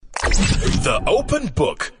The Open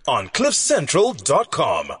Book on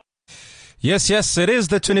CliffCentral.com. Yes, it is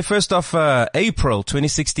the 21st of April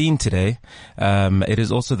 2016 today. It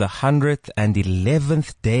is also the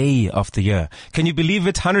 111th day of the year. Can you believe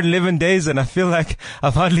it? 111 days and I feel like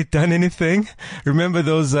I've hardly done anything. Remember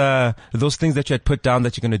those things that you had put down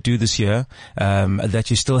that you're going to do this year, that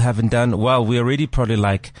you still haven't done? Well, we're already probably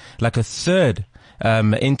like a third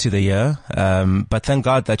into the year. But thank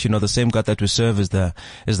God that, the same God that we serve is the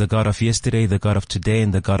God of yesterday, the God of today,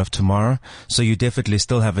 and the God of tomorrow. So you definitely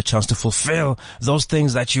still have a chance to fulfill those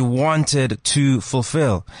things that you wanted to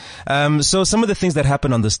fulfill. So some of the things that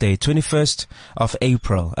happened on this day, 21st of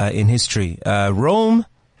April, in history, Rome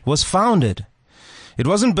was founded. It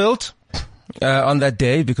wasn't built on that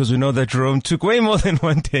day, because we know that Rome took way more than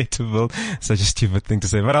one day to build. Such a stupid thing to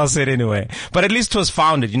say, but I'll say it anyway. But at least it was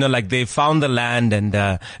founded, like they found the land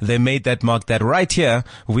and they made that mark that right here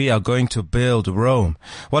we are going to build Rome.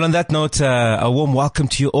 Well, on that note, a warm welcome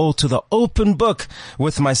to you all to the Open Book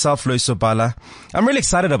with myself, Loyiso Bala. I'm really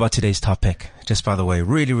excited about today's topic. Just by the way,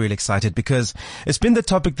 really, really excited because it's been the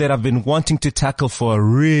topic that I've been wanting to tackle for a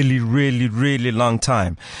really, really, really long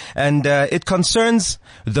time. And it concerns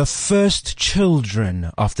the first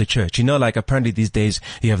children of the church. Like apparently these days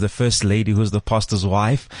you have the first lady who's the pastor's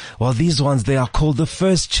wife. Well, these ones, they are called the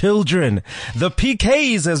first children. The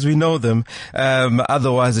PKs as we know them.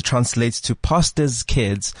 Otherwise it translates to pastor's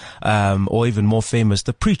kids, or even more famous,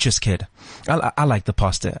 the preacher's kid. I like the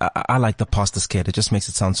pastor. I like the pastor's kid. It just makes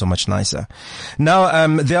it sound so much nicer. Now,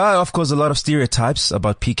 there are, of course, a lot of stereotypes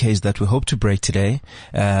about PKs that we hope to break today.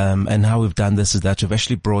 And how we've done this is that we've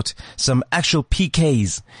actually brought some actual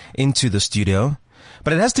PKs into the studio.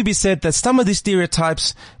 But it has to be said that some of these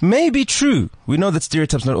stereotypes may be true. We know that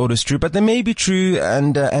stereotypes are not always true, but they may be true.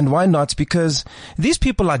 And why not? Because these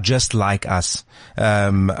people are just like us.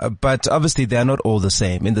 But obviously they are not all the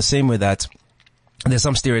same, in the same way that there's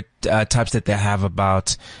some stereotypes that they have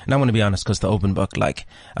about, and I want to be honest because the Open Book, like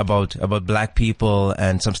about black people,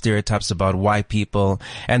 and some stereotypes about white people.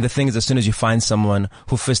 And the thing is, as soon as you find someone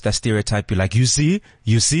who fits that stereotype, you're like, you see,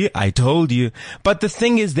 I told you. But the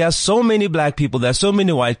thing is, there are so many black people, there are so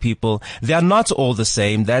many white people, they are not all the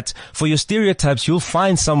same, that for your stereotypes, you'll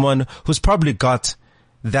find someone who's probably got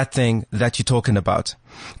that thing that you're talking about.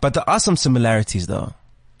 But there are some similarities though.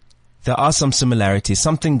 There are some similarities,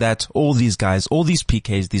 something that all these guys, all these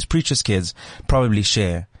PKs, these preachers' kids probably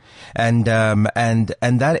share. And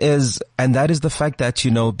that is the fact that,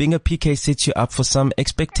 being a PK sets you up for some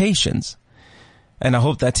expectations. And I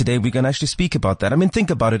hope that today we can actually speak about that. I mean, think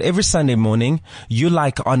about it. Every Sunday morning, you're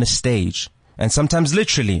like on a stage, and sometimes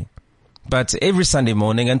literally. But every Sunday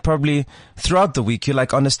morning and probably throughout the week, you're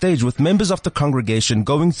like on a stage with members of the congregation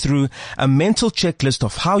going through a mental checklist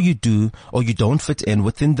of how you do or you don't fit in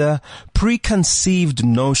within the preconceived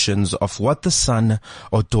notions of what the son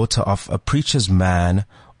or daughter of a preacher's man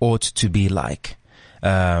ought to be like.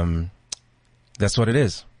 That's what it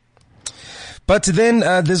is. But then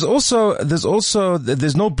there's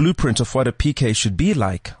no blueprint of what a PK should be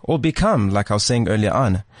like or become, like I was saying earlier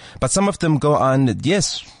on. But some of them go on,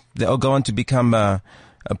 yes, they'll go on to become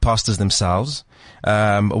pastors themselves,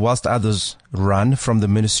 whilst others run from the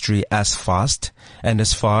ministry as fast and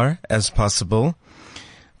as far as possible.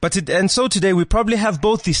 And so today we probably have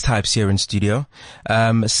both these types here in studio.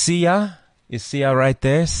 Sia. Is Sia right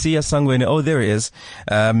there? Sia Sangweni. Oh, there he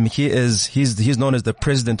is. He's known as the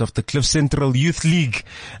president of the Cliff Central Youth League.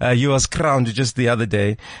 He was crowned just the other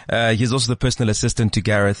day. He's also the personal assistant to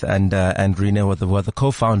Gareth and Rene, who were the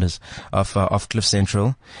co-founders of Cliff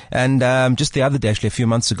Central. And, just the other day, actually, a few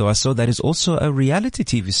months ago, I saw that he's also a reality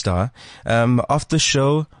TV star, of the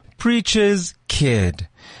show Preacher's Kid.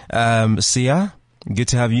 Sia, good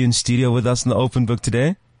to have you in studio with us in the Open Book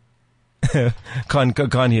today.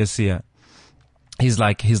 Can't hear Sia. He's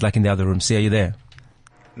like in the other room. See, are you there?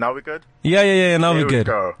 Now we're good? Yeah. Now we're good.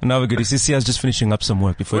 Go. Now we're good. You see, Sia's just finishing up some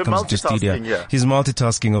work before he comes to studio. Yeah. He's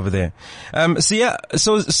multitasking over there. Sia,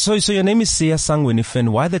 so your name is Sia Sangweni.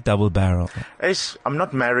 Why the double barrel? I'm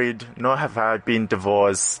not married, nor have I been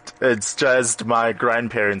divorced. It's just my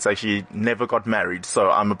grandparents actually never got married,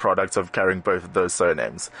 so I'm a product of carrying both of those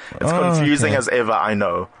surnames. It's confusing as ever, I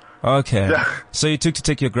know. Okay. Yeah. So you took to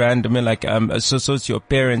take your so it's your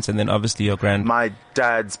parents and then obviously your My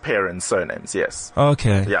dad's parents' surnames, yes.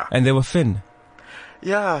 Okay. Yeah. And they were Finn?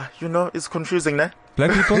 Yeah, it's confusing, ne?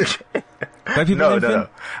 Black people? Black people named Finn?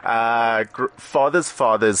 No.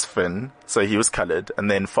 Father's Finn, so he was colored,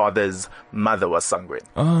 and then father's mother was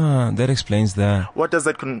Sangweni. That explains that. What does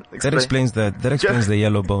that explain? That explains the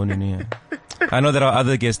yellow bone in here. I know that our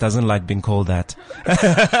other guest doesn't like being called that.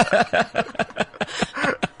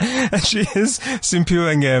 And she is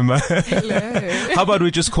Simphiwe Ngema. Hello. How about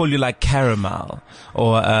we just call you like caramel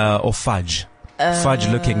or fudge? Fudge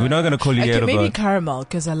looking. We're not going to call you Okay, Yoruba. maybe caramel,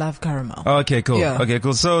 because I love caramel. Okay, cool. Yeah. Okay,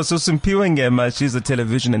 cool. So Simphiwe Ngema, she's a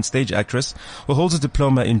television and stage actress who holds a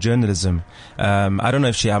diploma in journalism. I don't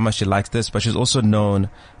know how much she likes this, but she's also known,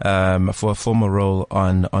 for a former role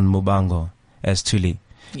on Mubango as Tuli.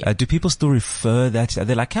 Yeah. Do people still refer that?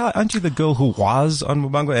 They're like, aren't you the girl who was on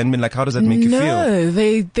Mubango? And I mean, like, how does that make you feel? No,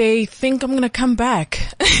 they think I'm gonna come back.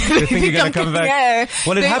 They think you're gonna come back? Yeah.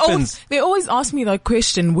 Well, it happens. They always ask me that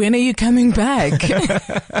question, when are you coming back?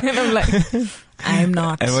 And I'm like, I'm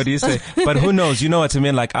not. And what do you say? But who knows? You know what I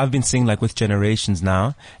mean? Like, I've been seeing like with generations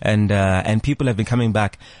now, and people have been coming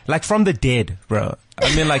back like from the dead, bro.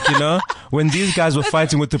 I mean, like, you know, when these guys were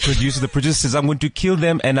fighting with the producer says, I'm going to kill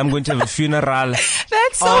them and I'm going to have a funeral.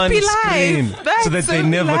 That's so on live. screen That's so that so they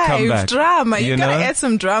never live. come back. Drama. You gotta know? add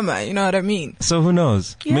some drama. You know what I mean? So who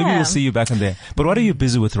knows? Maybe Yeah. we'll see you back on there. But what are you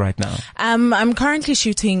busy with right now? I'm currently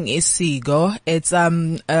shooting Isigo. It's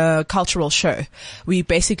a cultural show. We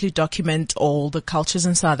basically document all the cultures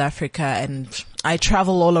in South Africa, and I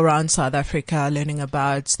travel all around South Africa learning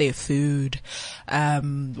about their food,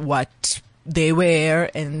 what they wear,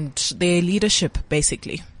 and their leadership,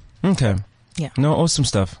 basically. Okay. Yeah. No, awesome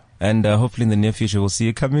stuff. And hopefully in the near future we'll see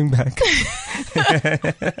you coming back to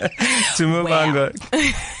Mubango.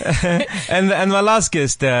 and my last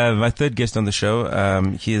guest, my third guest on the show,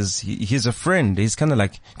 he's a friend. He's kind of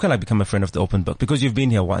like become a friend of the Open Book because you've been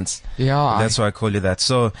here once. Yeah. That's why I call you that.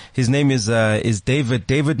 So his name is David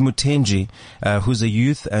Mutenji, who's a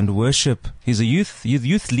youth and worship. He's a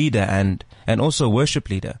youth leader and also a worship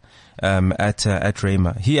leader. At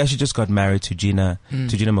Rhema. He actually just got married to Gina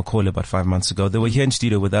McCauley about 5 months ago. They were here in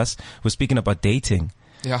studio with us. We're speaking about dating.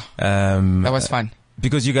 Yeah. That was fun.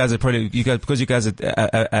 Because you guys are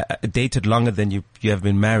dated longer than you have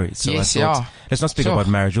been married. So Yes, I thought, yeah. let's not speak Sure. about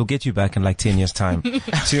marriage. We'll get you back in like 10 years time.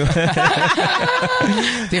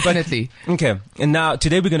 Definitely. Okay. And now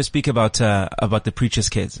today we're going to speak about the preacher's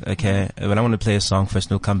kids. Okay. But I want to play a song first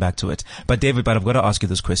and we'll come back to it. But David, I've got to ask you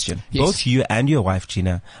this question. Yes. Both you and your wife,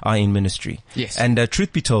 Gina, are in ministry. Yes. And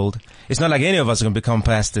truth be told, it's not like any of us are going to become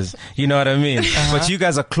pastors. You know what I mean? But you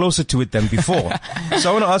guys are closer to it than before. So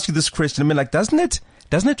I want to ask you this question. I mean, like, doesn't it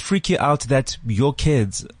freak you out that your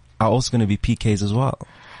kids are also going to be PKs as well?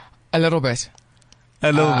 A little bit.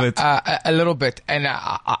 A little bit. A little bit. And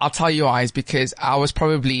I'll tell you why. Is because I was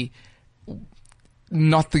probably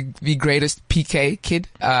not the greatest PK kid.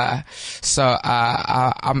 So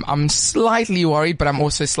I'm slightly worried, but I'm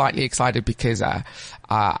also slightly excited because I'm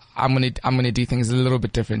gonna do things a little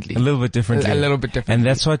bit differently. A little bit differently. A little bit differently.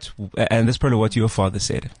 And that's probably what your father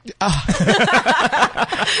said.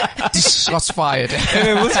 Shots fired.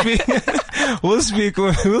 Anyway, we'll speak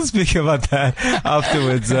about that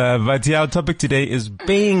afterwards. But yeah, our topic today is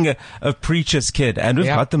being a preacher's kid, and we've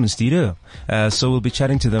got them in studio. So we'll be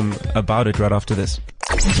chatting to them about it right after this.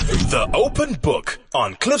 The Open Book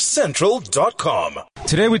on CliffCentral.com.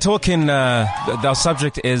 Today we're talking, our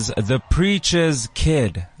subject is the preacher's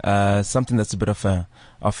kid, something that's a bit of a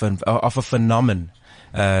phenomenon.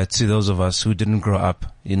 To those of us who didn't grow up,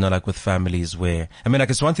 you know, like with families where, I mean, like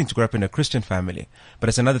it's one thing to grow up in a Christian family, but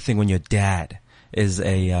it's another thing when your dad is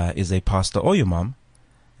a pastor or your mom,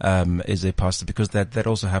 is a pastor, because that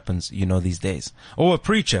also happens, you know, these days, or a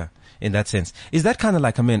preacher in that sense. Is that kind of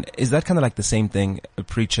like the same thing, a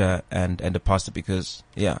preacher and a pastor? Because,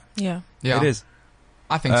 yeah. Yeah. It is.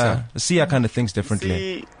 I think so. Sia kind of thinks differently.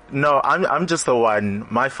 See, no, I'm just the one.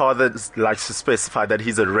 My father likes to specify that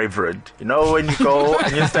he's a reverend. You know, when you go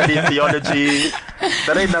and you study theology,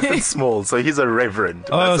 that ain't nothing small. So he's a reverend.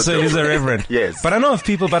 Oh, so he's a reverend. Yes. But I know of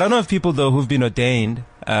people though who've been ordained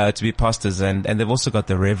to be pastors, and they've also got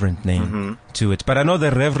the reverend name to it. But I know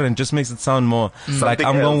the reverend just makes it sound more like Something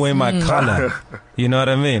I'm going to else. wear my collar. You know what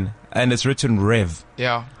I mean? And it's written Rev.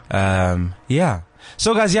 Yeah. Yeah.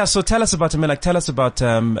 So guys, so tell us about,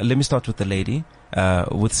 let me start with the lady,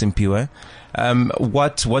 with Simphiwe.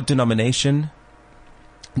 What denomination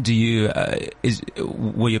do you,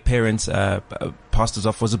 were your parents, pastors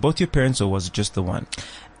of? Was it both your parents or was it just the one?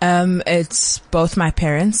 It's both my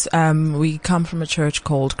parents. We come from a church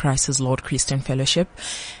called Christ is Lord Christian Fellowship,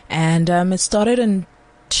 and it started in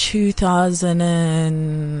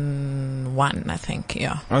 2001, I think.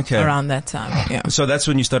 Yeah. Okay. Around that time. Yeah. So that's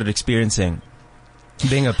when you started experiencing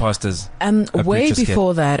being a pastor's. Way preacher's kid.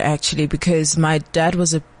 before that, actually, because my dad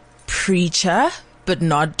was a preacher, but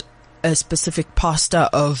not a specific pastor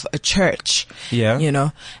of a church. Yeah. You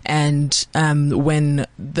know, and when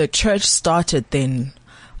the church started, then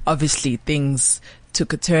obviously things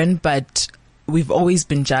took a turn, but we've always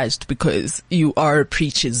been judged because you are a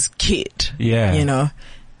preacher's kid. Yeah. You know,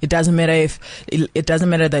 it doesn't matter it doesn't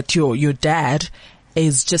matter that your dad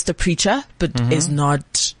is just a preacher, but does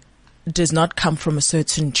not come from a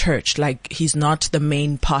certain church. Like, he's not the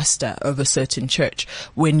main pastor of a certain church.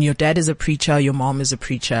 When your dad is a preacher, your mom is a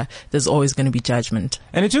preacher, there's always going to be judgment.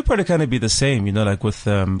 And it should probably kind of be the same, you know, like with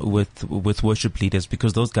worship leaders,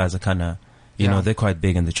 because those guys are kind of, you know, they're quite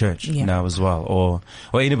big in the church now as well, or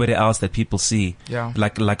anybody else that people see,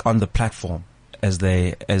 like on the platform, as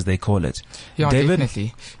they call it. Yeah, David?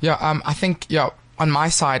 definitely. Yeah, I think, on my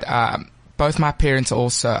side, both my parents are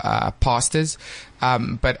also pastors,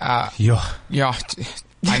 but yeah,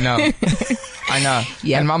 I know. I know.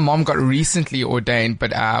 Yeah. And my mom got recently ordained,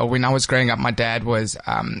 but when I was growing up, my dad was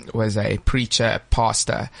a preacher,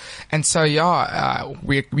 pastor. And so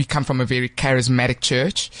we come from a very charismatic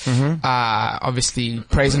church. Obviously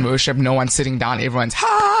praise and worship, no one's sitting down, everyone's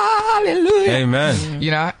hallelujah. Amen. You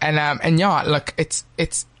know, and look,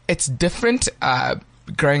 it's different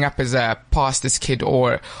growing up as a pastor's kid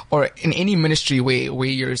or in any ministry where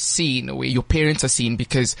you're seen, where your parents are seen,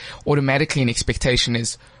 because automatically an expectation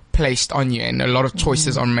is placed on you and a lot of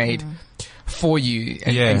choices are made for you.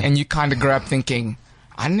 And you kind of grow up thinking,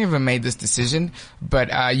 I never made this decision, but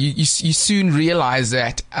you soon realize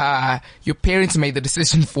that your parents made the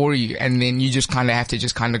decision for you, and then you just kind of have to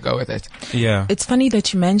just kind of go with it. Yeah. It's funny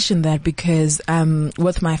that you mentioned that, because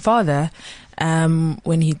with my father,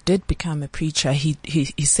 when he did become a preacher, he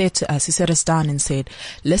said to us, he sat us down and said,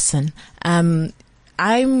 listen,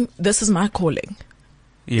 this is my calling.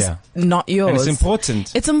 Yeah. It's not yours. And it's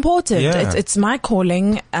important. It's important. Yeah. It's my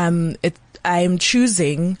calling. I am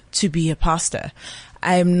choosing to be a pastor.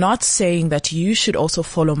 I am not saying that you should also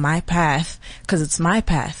follow my path, because it's my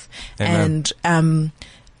path. Amen. And,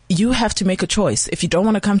 you have to make a choice. If you don't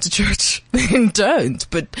want to come to church, then don't.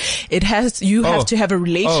 But you have to have a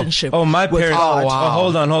relationship. My parents. Oh, wow.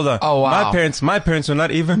 Hold on. Oh, wow. My parents were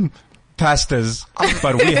not even pastors,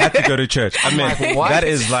 but we had to go to church. I mean, what? that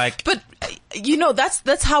is like. But, you know,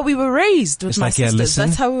 that's how we were raised with It's my like, sisters. listen,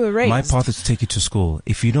 That's how we were raised. my path is to take you to school.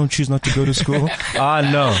 If you don't choose not to go to school, no,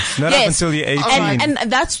 not up Yes. until you're 18.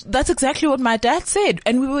 And that's exactly what my dad said.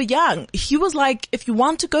 And we were young. He was like, if you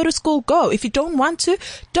want to go to school, go. If you don't want to,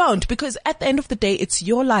 don't. Because at the end of the day, it's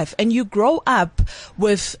your life. And you grow up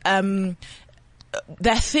with,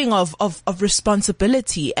 that thing of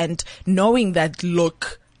responsibility and knowing that,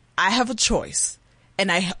 look, I have a choice.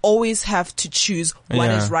 And I always have to choose what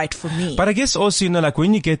is right for me. But I guess also, you know, like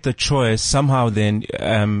when you get the choice, somehow then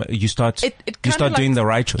you start doing the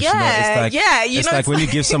right choice. Yeah, you know? It's like when you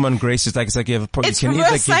give someone grace, it's like you have you can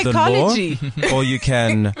either give psychology. the law, or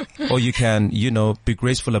you can, you know, be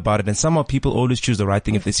graceful about it. And somehow people always choose the right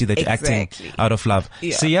thing if they see that you're acting out of love.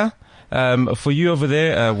 Yeah. Sia, for you over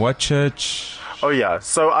there, what church? Oh yeah,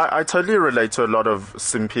 so I totally relate to a lot of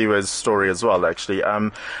Simpiwe's story as well, actually.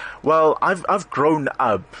 Well, I've grown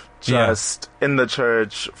up just in the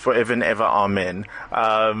church forever and ever, amen.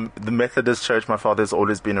 The Methodist Church, my father's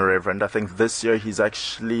always been a reverend. I think this year he's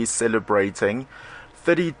actually celebrating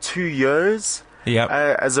 32 years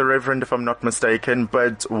as a reverend, if I'm not mistaken.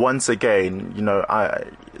 But once again, you know,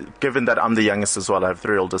 given that I'm the youngest as well, I have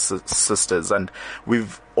 3 older sisters, and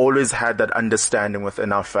we've always had that understanding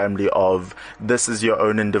within our family of this is your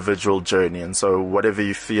own individual journey, and so whatever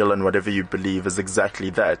you feel and whatever you believe is exactly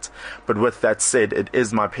that. But with that said, it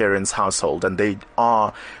is my parents' household, and they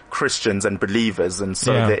are Christians and believers, and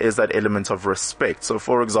so there is that element of respect. So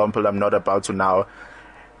for example, I'm not about to now,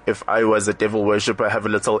 if I was a devil worshipper, have a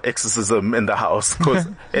little exorcism in the house, because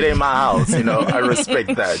it ain't my house, you know. I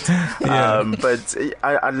respect that. But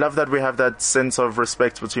I love that we have that sense of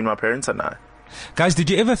respect between my parents and I. Guys, did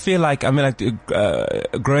you ever feel like, I mean,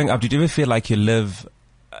 like growing up, did you ever feel like you live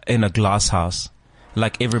in a glass house?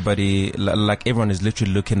 Like everyone is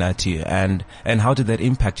literally looking at you, and how did that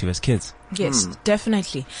impact you as kids? Yes,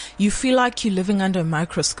 definitely. You feel like you're living under a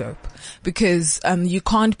microscope, because you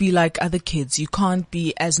can't be like other kids. You can't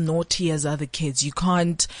be as naughty as other kids. You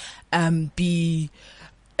can't be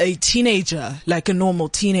a teenager like a normal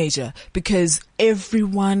teenager, because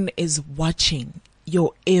everyone is watching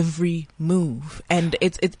your every move, and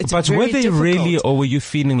it's but very were they difficult. Really, or were you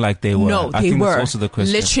feeling like they were? No, I they think were. That's also the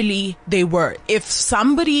question. Literally, they were. If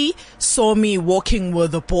somebody saw me walking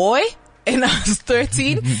with a boy and I was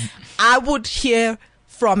 13, I would hear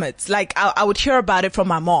from it. Like I would hear about it from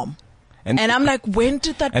my mom. And I'm like, when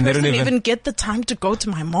did that person even get the time to go to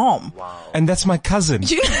my mom? Wow. And that's my cousin.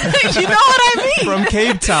 You know what I mean? From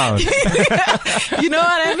Cape Town. You know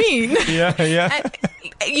what I mean? Yeah.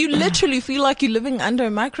 you literally feel like you're living under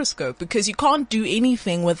a microscope because you can't do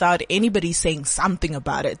anything without anybody saying something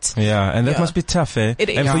about it. Yeah, and that must be tough, eh? It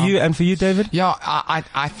is. And for you, David? Yeah,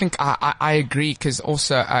 I think I agree, because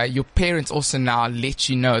also your parents also now let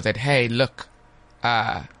you know that, hey, look,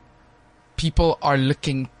 people are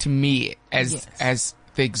looking to me as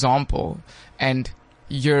the example, and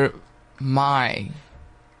you're my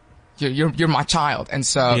child, and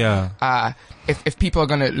so if people are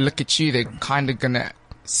gonna look at you, they're kind of gonna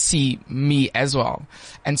see me as well,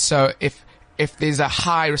 and so if there's a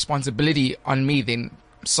high responsibility on me, then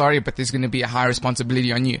sorry, but there's going to be a high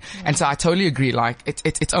responsibility on you. And so I totally agree. Like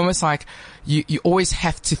it's almost like you always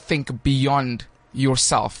have to think beyond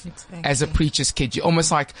yourself. Exactly. As a preacher's kid. You're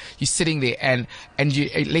almost like you're sitting there and you,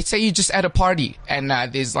 let's say you're just at a party and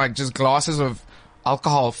there's like just glasses of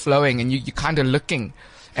alcohol flowing and you're kind of looking.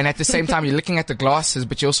 And at the same time, you're looking at the glasses,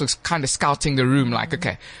 but you're also kind of scouting the room. Like,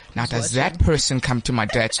 okay, now does that person come to my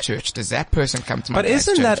dad's church? Does that person come to my dad's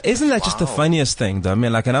church? But isn't that just the funniest thing, though? I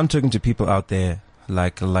mean, like, and I'm talking to people out there,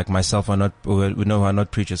 like myself, who are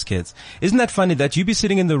not preachers' kids. Isn't that funny that you'd be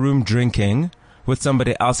sitting in the room drinking with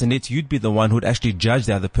somebody else, and you'd be the one who'd actually judge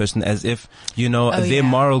the other person as if, their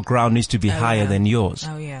moral ground needs to be higher than yours.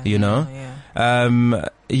 Oh, yeah. You know? Oh,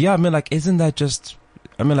 yeah. I mean, like, isn't that just...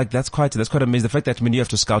 I mean, like, that's quite amazing. The fact that when you have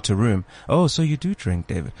to scout a room. Oh, so you do drink,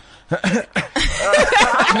 David. You know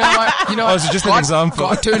what? Oh, so just an example.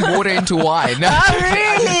 God turned water into wine. No. Oh,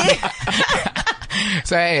 really?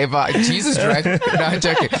 So, hey, but Jesus drank. No, I'm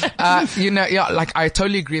joking. Like, I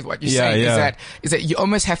totally agree with what you're saying. Yeah. Is that you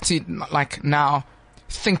almost have to, like, now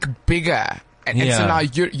think bigger. And so now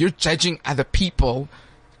you're judging other people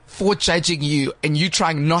for judging you, and you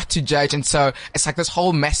trying not to judge. And so it's like this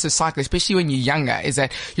whole massive cycle, especially when you're younger, is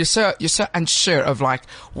that you're so unsure of like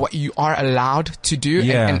what you are allowed to do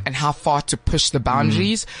and how far to push the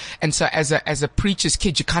boundaries. And so as a preacher's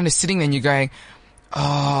kid, you're kind of sitting there and you're going,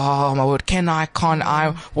 oh my word, can't I?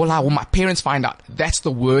 Will my parents find out? That's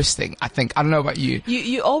the worst thing, I think. I don't know about you.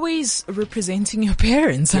 You're always representing your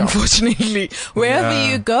parents, unfortunately.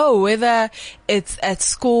 Wherever you go, whether it's at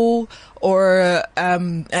school or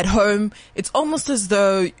at home, it's almost as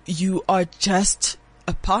though you are just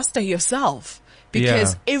a pastor yourself.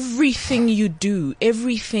 Because everything you do,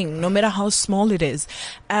 no matter how small it is,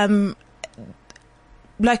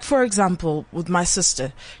 like, for example, with my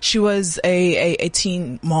sister, she was a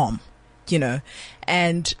teen mom,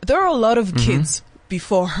 and there are a lot of kids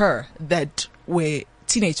before her that were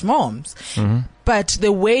teenage moms, but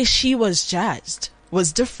the way she was judged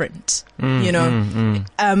was different,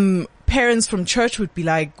 Parents from church would be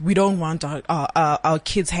like, we don't want our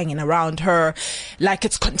kids hanging around her, like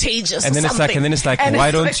it's contagious. And then it's like,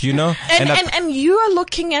 why don't you know? And you are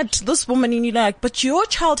looking at this woman and you're like, but your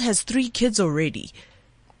child has 3 kids already.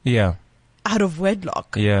 Yeah. Out of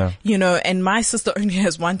wedlock. Yeah. And my sister only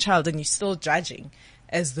has 1 child, and you're still judging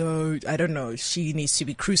as though, I don't know, she needs to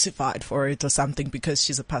be crucified for it or something because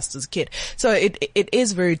she's a pastor's kid. So it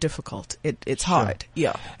is very difficult. It's hard.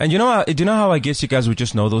 Yeah. And do you know how I guess you guys would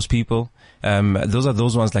just know those people? Those are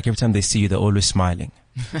those ones, like, every time they see you, they're always smiling.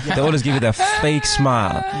 They always give you that fake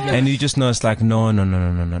smile. Yeah. And you just know it's like, no,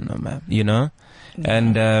 man, Yeah.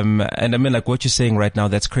 And I mean, like, what you're saying right now,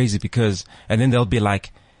 that's crazy because, and then they'll be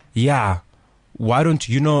like, why don't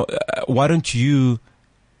you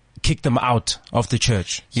kick them out of the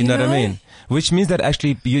church? You know what I mean? Which means that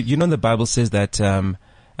actually, the Bible says that,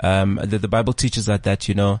 the Bible teaches that,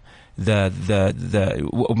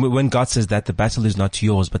 when God says that the battle is not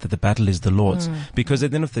yours, but that the battle is the Lord's. Because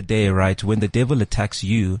at the end of the day, right, when the devil attacks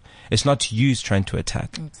you, it's not you who's trying to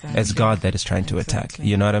attack. Exactly. It's God that is trying to attack.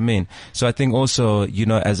 You know what I mean? So I think also,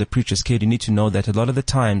 as a preacher's kid, you need to know that a lot of the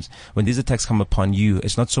times when these attacks come upon you,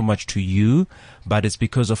 it's not so much to you, but it's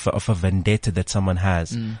because of a vendetta that someone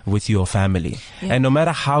has with your family. Yeah. And no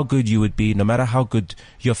matter how good you would be, no matter how good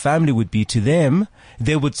your family would be to them,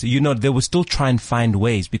 they would still try and find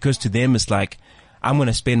ways, because to them it's like, I'm going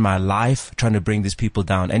to spend my life trying to bring these people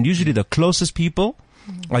down. And usually the closest people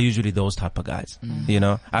are usually those type of guys. I don't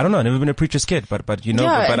know, I've never been a preacher's kid, but but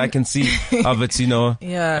I can see of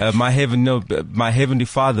it, my heavenly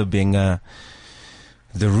Father being the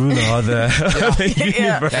ruler of the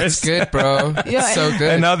universe. That's good, bro. So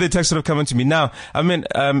good. And now the text sort of coming to me. Now, I mean,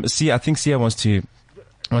 I think Sia wants to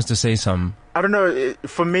say something. I don't know.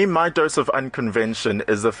 For me, my dose of unconvention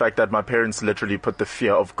is the fact that my parents literally put the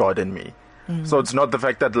fear of God in me. So it's not the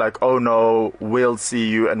fact that like, oh no, we'll see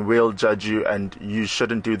you and we'll judge you and you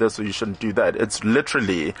shouldn't do this or you shouldn't do that. It's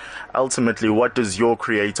literally, ultimately, what does your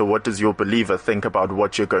creator, what does your believer think about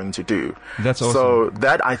what you're going to do? That's awesome. So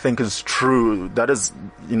that I think is true. That is,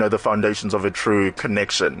 the foundations of a true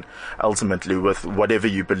connection, ultimately, with whatever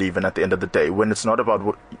you believe in at the end of the day. When it's not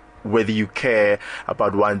about whether you care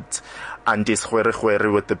about what Auntie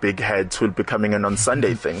Khwere with the big head will be coming in on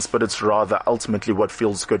Sunday things, but it's rather ultimately what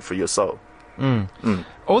feels good for your soul.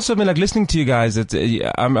 Also, I mean, like listening to you guys,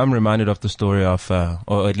 I'm reminded of the story of,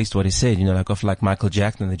 or at least what he said, of Michael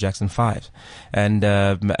Jackson, the Jackson 5,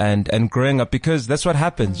 and growing up, because that's what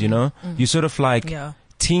happens, you sort of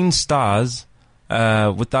teen stars,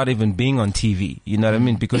 without even being on TV, you know what I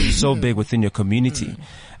mean? Because you're so big within your community.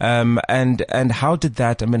 And how did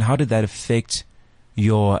that affect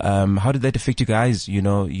how did that affect you guys,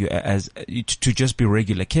 to just be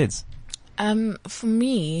regular kids? For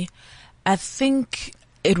me, I think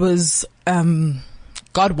it was,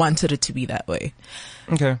 God wanted it to be that way.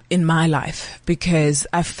 Okay. In my life, because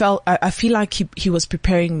I feel like he was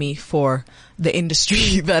preparing me for the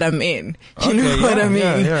industry that I'm in. You know what I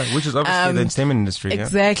mean? Yeah, which is obviously the entertainment industry.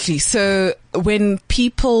 Exactly. Yeah. So when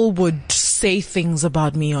people would say things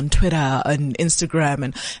about me on Twitter and Instagram,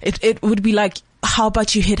 and it would be like, how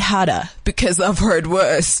about you hit harder? Because I've heard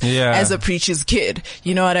worse as a preacher's kid.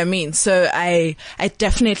 You know what I mean? So I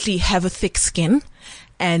definitely have a thick skin,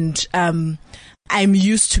 and I'm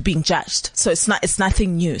used to being judged. So it's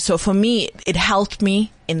nothing new. So for me, it helped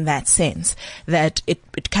me in that sense, that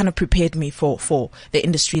it kind of prepared me for the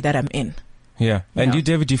industry that I'm in. Yeah. And you,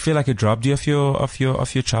 David, do you feel like it robbed you of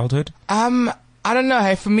your childhood? I don't know.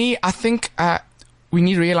 Hey, for me, I think, we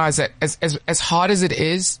need to realize that as hard as it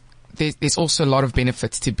is, there's also a lot of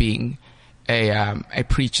benefits to being a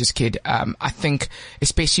preacher's kid. I think,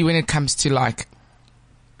 especially when it comes to like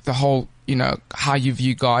the whole, how you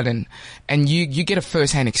view God, and you get a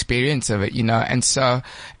first-hand experience of it, and so,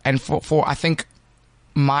 and for I think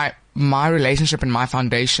my relationship and my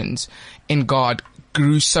foundations in God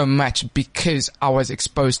grew so much because I was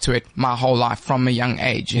exposed to it my whole life from a young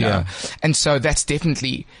age, know, and so that's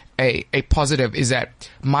definitely a positive, is that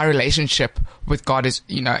my relationship with God is,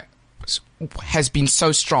 has been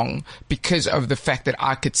so strong because of the fact that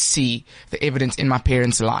I could see the evidence in my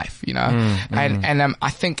parents' life, and I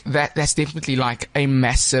think that's definitely like a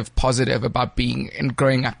massive positive about being and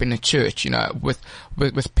growing up in a church,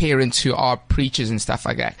 with parents who are preachers and stuff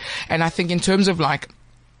like that. And I think in terms of like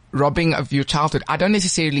robbing of your childhood, I don't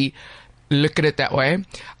necessarily look at it that way.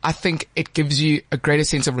 I think it gives you a greater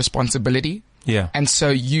sense of responsibility. Yeah. And so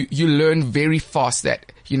you learn very fast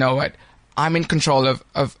that, what, I'm in control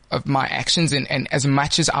of my actions, and as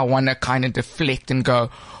much as I want to kind of deflect and go,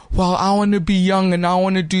 well, I want to be young and I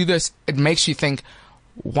want to do this, it makes you think,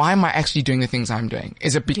 why am I actually doing the things I'm doing?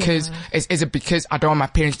 Is it because, is it because I don't want my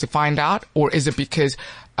parents to find out? Or is it because,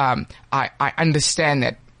 I understand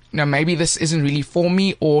that, maybe this isn't really for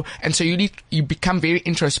me, and so you become very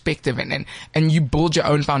introspective and you build your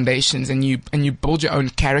own foundations and you build your own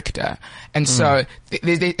character. And so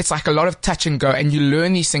it's like a lot of touch and go, and you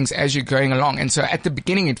learn these things as you're going along. And so at the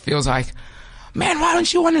beginning it feels like, man, why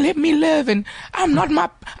don't you want to let me live? And I'm not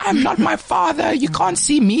my father. You can't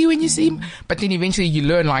see me when you see me. But then eventually you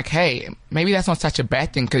learn like, hey, maybe that's not such a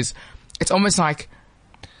bad thing, because it's almost like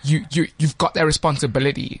you've got that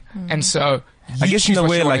responsibility. And so I guess in a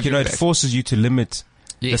way, like, it forces you to limit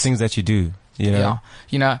the things that you do. Yeah.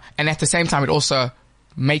 And at the same time, it also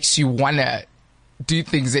makes you want to do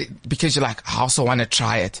things because you're like, I also want to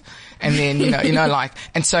try it. And then,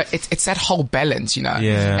 and so it's that whole balance,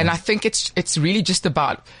 Yeah. And I think it's really just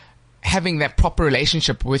about having that proper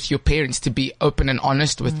relationship with your parents, to be open and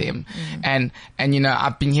honest with them. And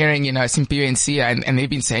I've been hearing, Simpiwe and Sia, and they've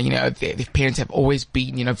been saying, their parents have always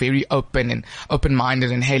been, very open and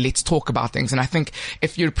open-minded, and hey, let's talk about things. And I think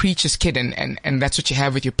if you're a preacher's kid and that's what you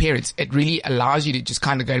have with your parents, it really allows you to just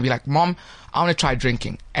kind of go and be like, Mom, I want to try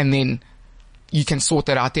drinking. And then you can sort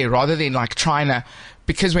that out there, rather than like trying to,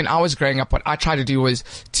 because when I was growing up, what I tried to do was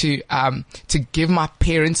to give my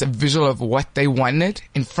parents a visual of what they wanted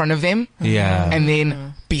in front of them. Yeah. And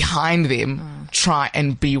then behind them, try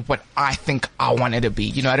and be what I think I wanted to be.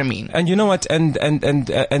 You know what I mean? And you know what? And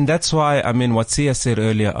that's why, I mean, what Sia said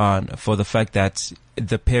earlier on, for the fact that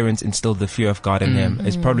the parents instilled the fear of God in him,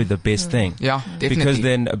 is probably the best thing. Yeah,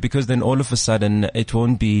 definitely. Because then all of a sudden it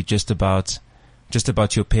won't be just about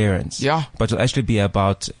your parents. Yeah. But it'll actually be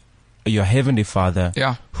about your heavenly Father,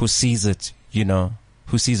 who sees it,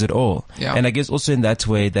 who sees it all. Yeah. And I guess also in that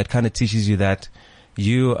way, that kind of teaches you that,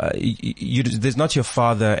 there's not your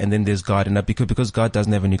father and then there's God, and because God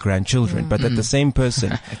doesn't have any grandchildren, but that the same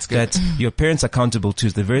person that your parents are accountable to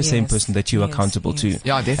is the very same person that you are accountable to.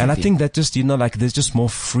 Yeah, definitely. And I think that just, like there's just more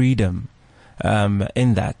freedom,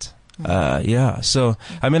 in that. So,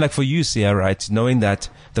 I mean, like for you, Sia, right, knowing that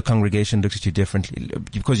the congregation looked at you differently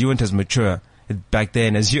because you weren't as mature back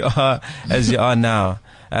then as you are now.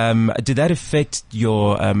 Did that affect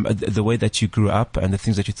your, the way that you grew up and the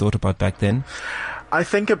things that you thought about back then? I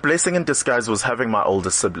think a blessing in disguise was having my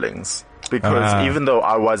older siblings, because even though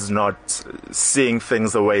I was not seeing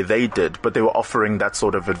things the way they did, but they were offering that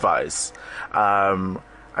sort of advice.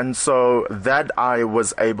 And so that I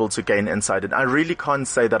was able to gain insight. And I really can't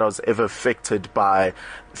say that I was ever affected by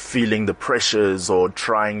feeling the pressures or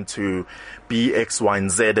trying to be X, Y, and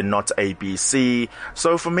Z and not A, B, C.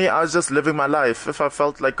 So for me, I was just living my life. If I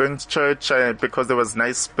felt like going to church because there was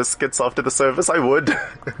nice biscuits after the service, I would.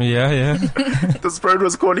 Yeah. The Spirit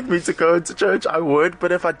was calling me to go to church, I would.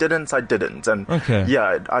 But if I didn't, I didn't. And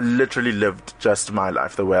I literally lived just my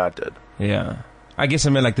life the way I did. Yeah. I guess, I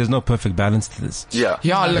mean, like, there's no perfect balance to this. Yeah.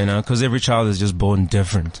 Because every child is just born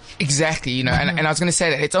different. Exactly, and I was going to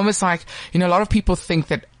say that it's almost like, a lot of people think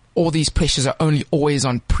that all these pressures are only always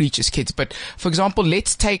on preachers' kids. But, for example,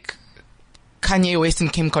 let's take Kanye West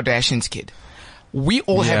and Kim Kardashian's kid. We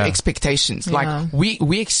all have expectations. Yeah. Like,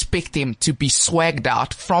 we expect them to be swagged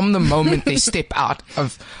out from the moment they step out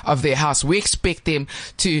of their house. We expect them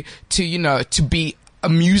to be a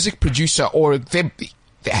music producer, or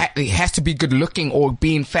it has to be good looking or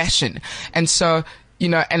be in fashion. And so,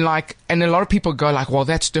 and a lot of people go like, well,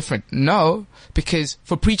 that's different. No, because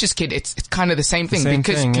for preacher's kid, it's kind of the same thing.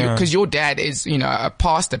 Because your dad is, a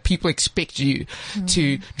pastor. People expect you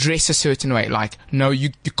to dress a certain way. Like, no,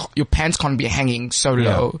 your pants can't be hanging so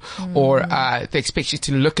low, or, they expect you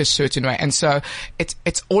to look a certain way. And so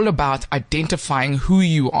it's all about identifying who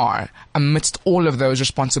you are amidst all of those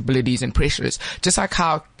responsibilities and pressures. Just like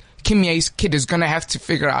how Kim Ye's kid is going to have to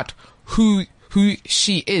figure out who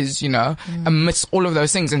she is, amidst all of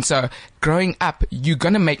those things. And so growing up, you're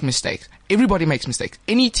going to make mistakes. Everybody makes mistakes.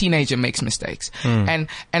 Any teenager makes mistakes. And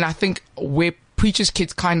I think where preachers'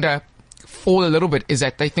 kids kind of fall a little bit is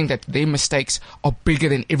that they think that their mistakes are bigger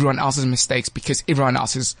than everyone else's mistakes because everyone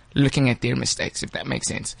else is looking at their mistakes, if that makes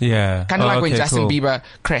sense. Yeah. Kind of like when Justin Bieber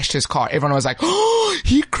crashed his car. Everyone was like, oh,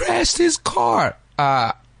 he crashed his car.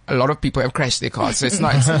 A lot of people have crashed their cars, so it's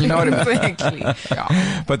not, you know what I mean? Exactly.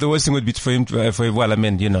 Yeah. But the worst thing would be for him if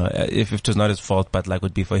it was not his fault, but like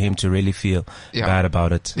would be for him to really feel bad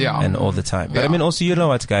about it and all the time. But I mean, also, you know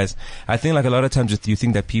what, guys? I think like a lot of times you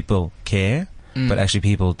think that people care, but actually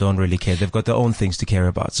people don't really care. They've got their own things to care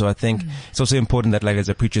about. So I think it's also important that like as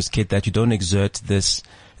a preacher's kid that you don't exert this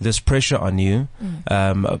pressure on you,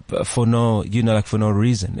 for no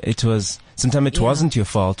reason. Sometimes it wasn't your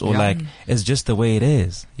fault, or like, it's just the way it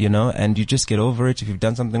is, and you just get over it. If you've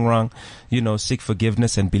done something wrong, seek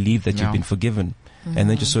forgiveness and believe that you've been forgiven, and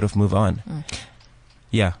then just sort of move on.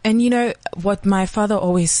 Yeah. And what my father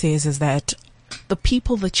always says is that the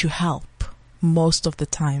people that you help most of the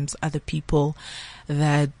times are the people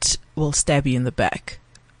that will stab you in the back.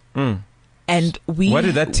 And what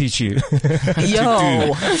did that teach you?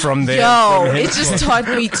 From there? It just taught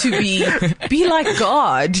me to be like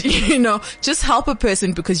God, just help a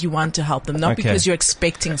person because you want to help them, not because you're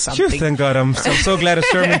expecting something. Sure, thank God. I'm so glad a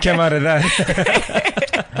sermon came out of that.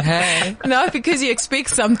 Not because you expect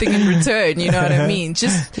something in return, you know what I mean?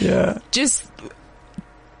 Just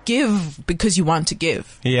give because you want to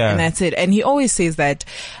give. Yeah. And that's it. And he always says that,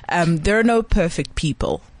 there are no perfect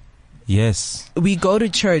people. Yes. We go to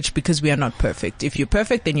church because we are not perfect. If you're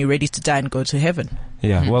perfect, then you're ready to die and go to heaven.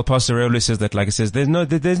 Yeah. Well, Pastor Ray always says that, like he says, there's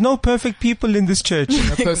no perfect people in this church.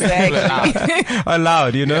 Exactly.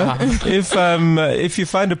 Allowed, If you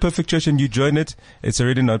find a perfect church and you join it, it's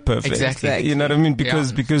already not perfect. Exactly. You know what I mean?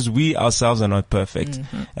 Because we ourselves are not perfect.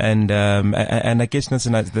 And I guess that's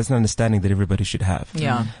an understanding that everybody should have.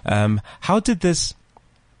 Yeah. How did this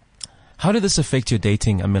affect your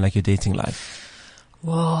dating? I mean, like your dating life?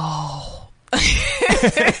 Whoa.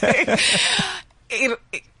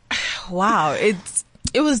 Wow.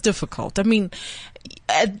 It was difficult. I mean,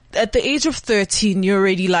 at the age of 13, you're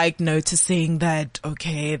already like noticing that,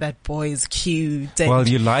 okay, that boy is cute. And, well,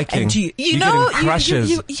 you're liking, you know,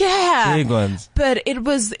 crushes. Yeah. Big ones. But it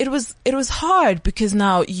was hard because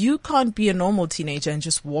now you can't be a normal teenager and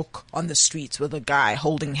just walk on the streets with a guy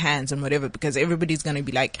holding hands and whatever, because everybody's going to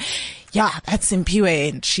be like, yeah, that's Simpiwe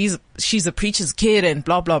and she's a preacher's kid and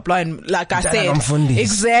blah, blah, blah. And like I said,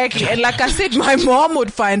 exactly. And like I said, my mom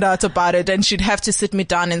would find out about it and she'd have to sit me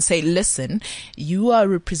down and say, listen, you are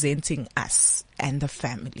representing us and the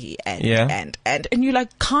family and Yeah. and you're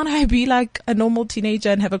like, can't I be like a normal teenager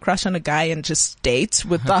and have a crush on a guy and just date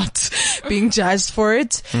without being judged for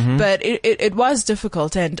it? But it was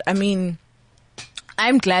difficult, and I mean,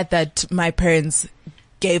 I'm glad that my parents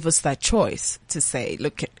gave us that choice to say,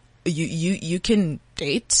 look, you can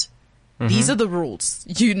date. These are the rules.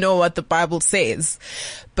 You know what the Bible says.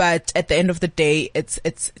 But at the end of the day, it's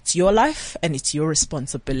your life and it's your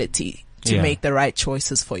responsibility to Yeah. make the right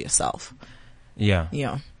choices for yourself. Yeah.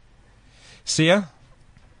 Yeah. Sia?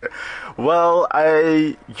 Well,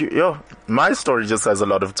 my story just has a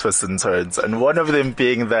lot of twists and turns, and one of them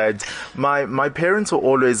being that my parents were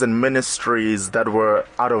always in ministries that were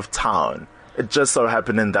out of town. It just so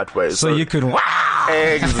happened in that way. So you could,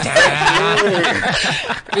 Exactly.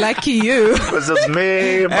 Lucky you. It was just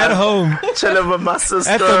me, at home, chilling with my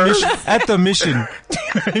sister. at the mission.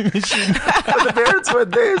 But the parents were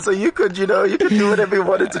there, so you could do whatever you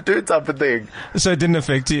wanted to do, type of thing. So it didn't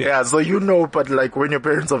affect you. Yeah, so but like when your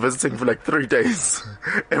parents are visiting for like 3 days,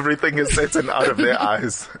 everything is set and out of their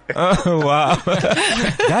eyes. Oh, wow.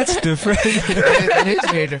 That's different. It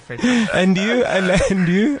is very different. And you,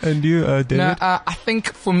 David? No, I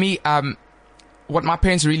think for me, what my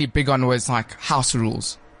parents were really big on was like house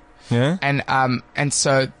rules. Yeah? And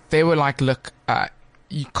so they were like, look,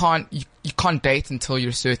 you can't date until you're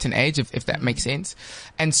a certain age, if that makes sense.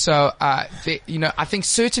 And so, I think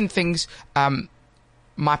certain things,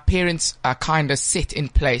 my parents kind of set in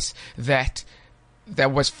place that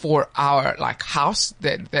was for our like house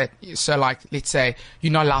so like, let's say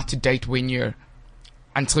you're not allowed to date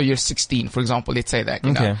until you're 16, for example, let's say that,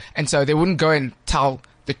 you know. And so they wouldn't go and tell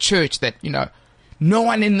the church that, no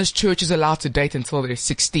one in this church is allowed to date until they're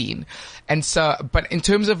 16. And so, but in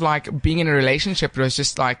terms of like being in a relationship, it was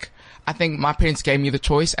just like, I think my parents gave me the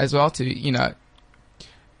choice as well to,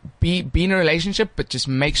 be in a relationship, but just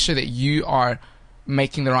make sure that you are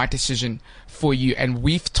making the right decision for you. And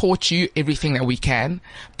we've taught you everything that we can,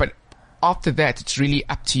 but after that, it's really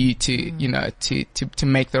up to you to, to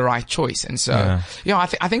make the right choice. And so, I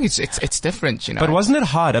think it's different, But wasn't it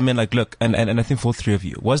hard? I mean, like, look, and I think for all three of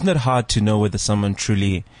you, wasn't it hard to know whether someone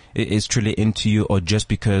is truly into you or just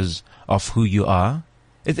because of who you are?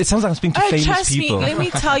 It sounds like I'm speaking to famous trust people. me, let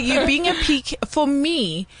me tell you, being a PK, for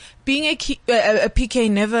me, being a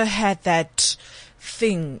PK never had that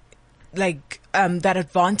thing, like, that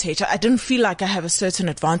advantage. I didn't feel like I have a certain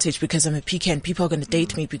advantage because I'm a PK and people are going to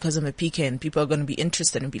date me because I'm a PK and people are going to be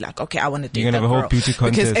interested and be like, okay, I want to date You're that going to have a whole girl. beauty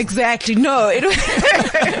contest. Because exactly, no, it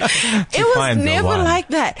was never like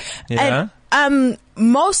that. Yeah? And,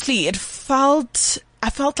 mostly I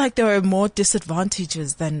felt like there were more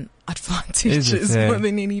disadvantages than advantages more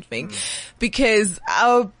than anything, because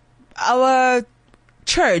our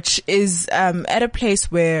church is at a place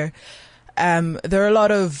where there are a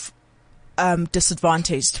lot of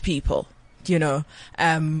disadvantaged people,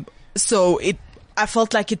 so I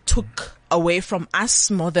felt like it took away from us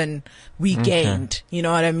more than we gained, you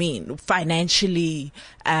know what I mean, financially,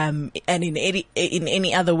 and in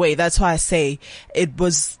any other way. That's why I say it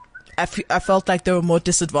was, I felt like there were more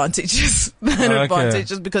disadvantages than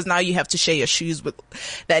advantages, because now you have to share your shoes with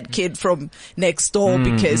that kid from next door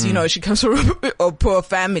because, she comes from a poor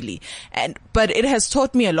family. But it has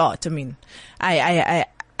taught me a lot. I mean,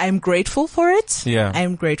 I'm grateful for it. Yeah.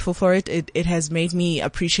 I'm grateful for it. It has made me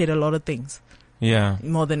appreciate a lot of things. Yeah.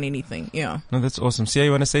 More than anything. Yeah. No, that's awesome. Sia,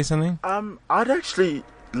 you want to say something? I'd actually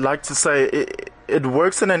like to say it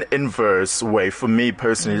works in an inverse way for me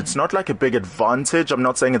personally. It's not like a big advantage. I'm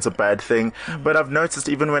not saying it's a bad thing, but I've noticed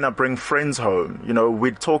even when I bring friends home,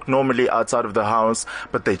 we talk normally outside of the house,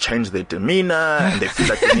 but they change their demeanor and they feel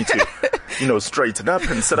like they need to, straighten up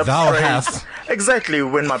and sit up straight. Exactly,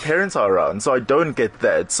 when my parents are around. So I don't get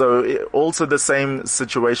that. So also the same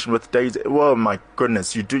situation with dating. Well, my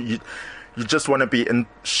goodness, you just want to be in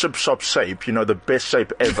ship-shop shape, the best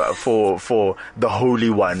shape ever for the Holy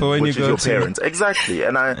One, which is your parents. Exactly.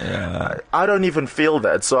 And I don't even feel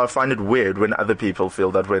that. So I find it weird when other people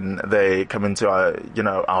feel that when they come into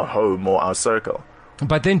our home or our circle.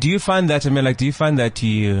 But then do you find that,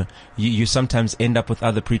 you sometimes end up with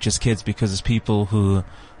other preachers' kids because it's people who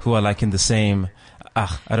are like in the same,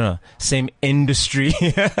 same industry.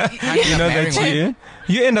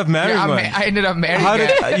 You end up marrying one. I ended up marrying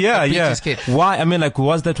a kid. Why? I mean, like,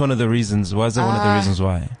 was that one of the reasons? Was that one of the reasons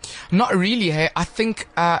why? Not really. Hey, I think,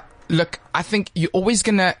 I think you're always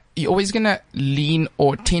gonna lean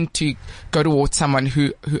or tend to go towards someone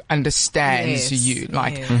who understands you.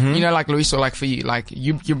 Like, like Luis, or like for you, like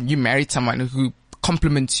you married someone who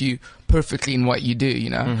complements you perfectly in what you do, you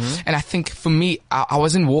know? And I think for me, I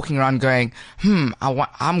wasn't walking around going,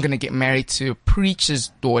 I'm going to get married to a preacher's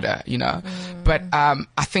daughter, you know? But,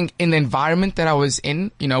 I think in the environment that I was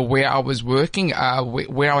in, you know, where I was working,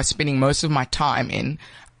 where I was spending most of my time in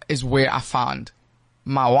is where I found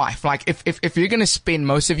my wife. Like if you're going to spend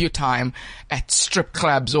most of your time at strip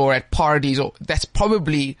clubs or at parties, or that's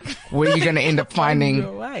probably where you're going to end up finding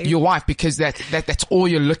your wife, because that's all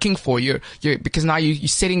you're looking for. You're because now you're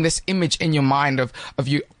setting this image in your mind of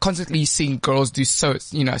you constantly seeing girls do so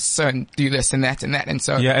and do this and that. And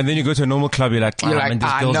so yeah, and then you go to a normal club, you're like, man,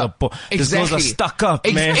 these girls are stuck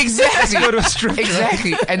up, man. Exactly. Let's go to a strip club.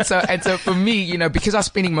 Exactly. And so for me, you know, because I was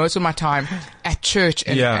spending most of my time at church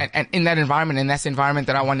and in that environment, and that's the environment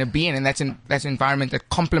that I want to be in, and that's an environment that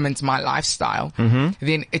complements my lifestyle,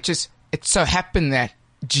 then it so happened that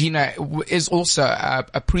Gina is also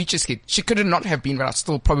a preacher's kid. She could not have been, but I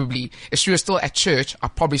still probably, if she was still at church, I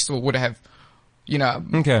probably still would have, you know.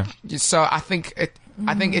 Okay. So I think it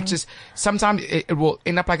just, sometimes it will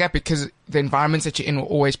end up like that, because the environments that you're in will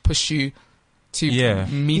always push you to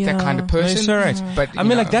meet that kind of person. No, it's all right. But I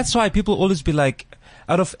mean, like, that's why people always be like,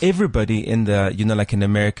 out of everybody in the, you know, like in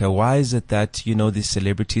America, why is it that, you know, these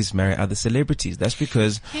celebrities marry other celebrities? That's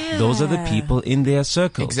because those are the people in their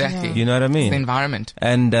circles. Exactly. You know what I mean? It's the environment.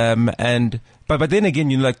 But then again,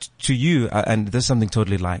 you know, like to you, and there's something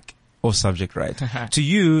totally like off subject, right? To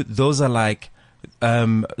you, those are like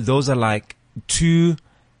two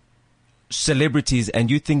celebrities, and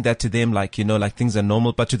you think that to them, like, you know, like things are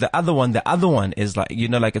normal, but to the other one is like, you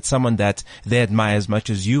know, like it's someone that they admire as much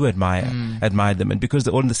as you admire them, and because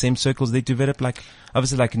they're all in the same circles, they develop like,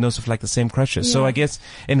 obviously, like, you know, sort of like the same crushes. So I guess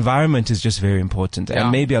environment is just very important,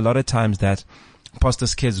 and maybe a lot of times that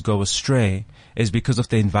pastors' kids go astray is because of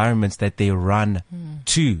the environments that they run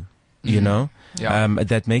to, you know.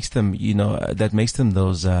 That makes them, you know,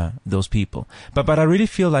 those people. But I really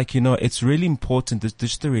feel like, you know, it's really important,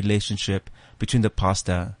 just the relationship between the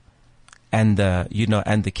pastor and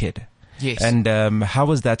the kid. Yes. And, how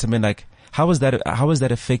was that? I mean, like, how was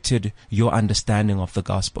that affected your understanding of the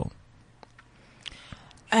gospel?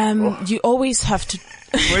 You always have to.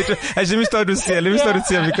 Wait, let me start with Sia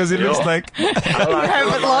because it looks like.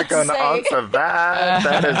 I'm not going to answer that.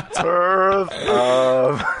 That is tough.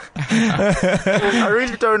 I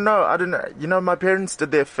really don't know. I don't know. You know, my parents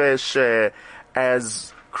did their fair share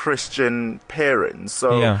as Christian parents.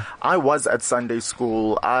 So I was at Sunday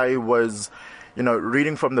school. I was, you know,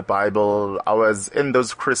 reading from the Bible. I was in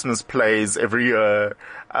those Christmas plays every year,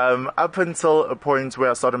 up until a point where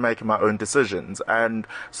I started making my own decisions. And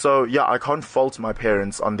so, I can't fault my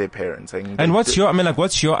parents on their parenting. And what's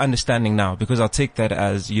your understanding now? Because I'll take that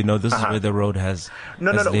as, you know, this is where the road has.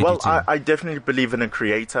 No. Well, I definitely believe in a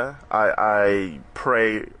creator. I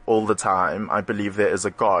pray all the time. I believe there is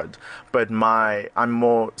a God, but I'm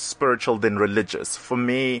more spiritual than religious. For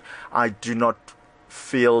me, I do not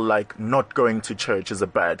feel like not going to church is a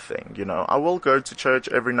bad thing. You know, I will go to church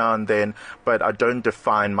every now and then, but I don't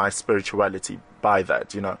define my spirituality by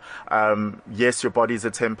that. You know, yes, your body's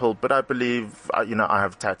a temple, but I believe, you know, I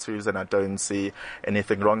have tattoos and I don't see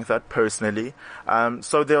anything wrong with that personally.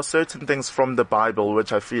 So there are certain things from the Bible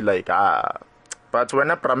which I feel like, but when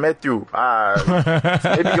I met you,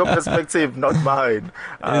 maybe your perspective, not mine.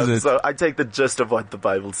 So I take the gist of what the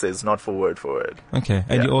Bible says, not for word. Okay.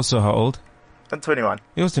 And you also, how old? I'm 21.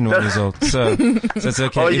 You're 21 years old, so it's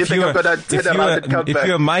okay. Oh, you think I'm gonna take that out and come back? If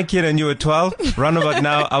you're my kid and you were 12, round about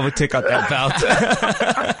now, I would take out that belt.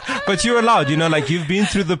 But you're allowed, you know, like you've been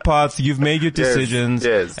through the path, you've made your decisions,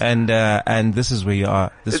 and this is where you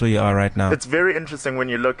are. This is where you are right now. It's very interesting when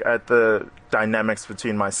you look at the dynamics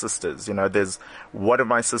between my sisters. You know, there's one of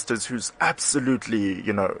my sisters who's absolutely,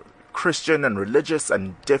 you know, Christian and religious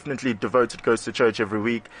and definitely devoted, goes to church every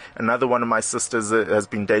week. Another one of my sisters has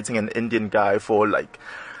been dating an Indian guy for like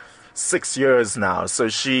 6 years now, so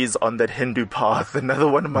she's on that Hindu path. Another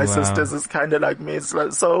one of my sisters is kind of like me.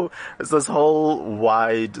 So it's this whole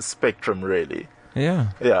wide spectrum, really.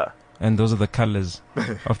 Yeah. And those are the colors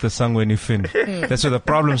of the Sangweni fin. That's where the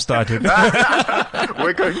problem started.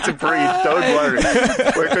 We're going to breed, don't worry.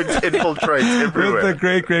 We're going to infiltrate everywhere. With the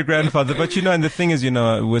great-great-grandfather. But, you know, and the thing is, you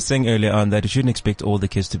know, we were saying earlier on that you shouldn't expect all the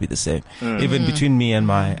kids to be the same. Even between me and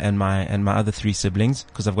my other 3 siblings,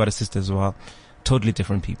 because I've got a sister as well. Totally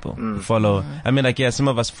different people follow. I mean, like, some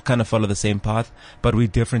of us kind of follow the same path, but we're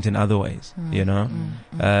different in other ways, you know?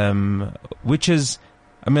 Which is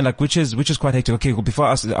quite hectic. Okay, well, before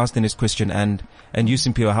I ask the next question, and you,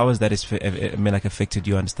 Simpio, how has that affected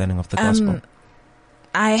your understanding of the gospel?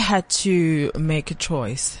 I had to make a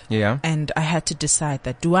choice. Yeah. And I had to decide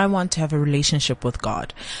that, do I want to have a relationship with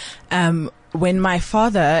God? When my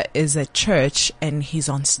father is at church and he's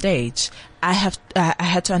on stage, I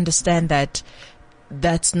had to understand that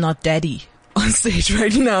that's not daddy on stage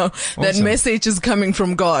right now. Awesome. That message is coming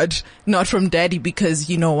from God, not from daddy, because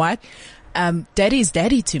you know what? Daddy is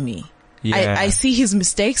daddy to me. Yeah. I see his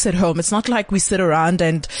mistakes at home. It's not like we sit around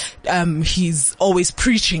and he's always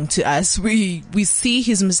preaching to us. We see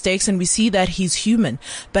his mistakes and we see that he's human.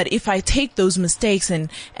 But if I take those mistakes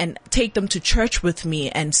and take them to church with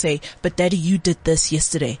me and say, but daddy, you did this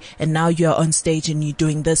yesterday and now you're on stage and you're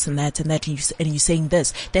doing this and that and you're saying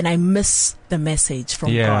this, then I miss the message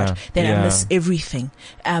from God. Then I miss everything.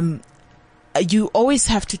 You always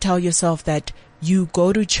have to tell yourself that you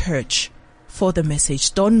go to church for the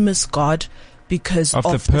message. Don't miss God because of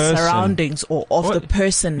the surroundings or of the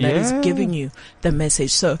person that is giving you the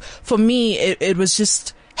message. So for me, it was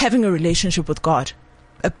just having a relationship with God,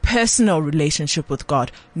 a personal relationship with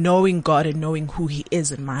God, knowing God and knowing who he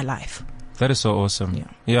is in my life. That is so awesome.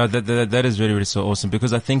 Yeah, that is really, really so awesome,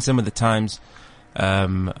 because I think some of the times,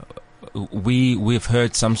 we've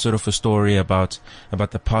heard some sort of a story about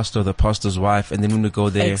the pastor or the pastor's wife, and then when we go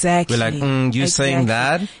there, we're like, you saying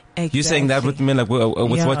that? Exactly. You saying that with me, like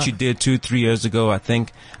with what you did 2-3 years ago? I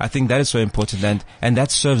think that is so important, and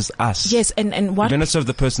that serves us. Yes, and what? You don't serve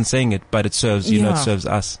the person saying it, but it serves it serves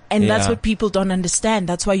us. And that's what people don't understand.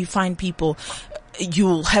 That's why you find people.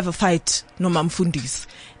 You'll have a fight, no mamfundis,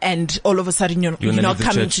 and all of a sudden you're not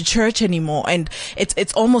coming to church anymore, and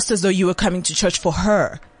it's almost as though you were coming to church for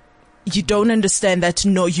her. You don't understand that,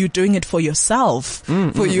 no, you're doing it for yourself,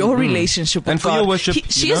 for your relationship with and God. For your worship.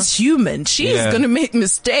 She is human. She is going to make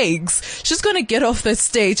mistakes. She's going to get off that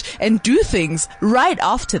stage and do things right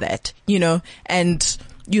after that, and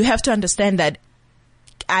you have to understand that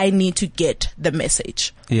I need to get the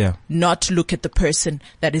message. Yeah. Not look at the person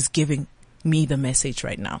that is giving me the message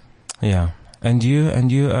right now. Yeah. And you,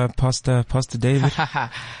 Pastor David?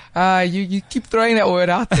 You keep throwing that word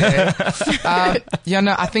out there.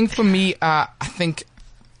 I think for me, I think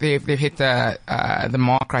they've hit the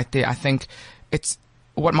mark right there. I think it's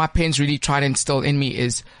what my parents really tried to instill in me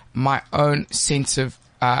is my own sense of,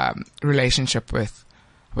 relationship with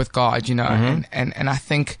God, and I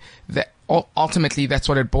think that ultimately that's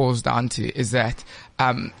what it boils down to, is that,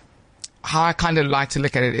 how I kind of like to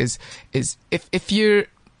look at it is if you're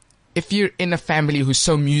in a family who's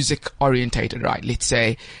so music orientated, right? Let's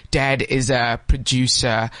say dad is a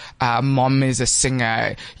producer, mom is a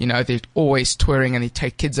singer, they're always touring and they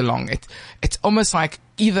take kids along. It's almost like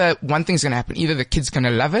either one thing's going to happen. Either the kid's going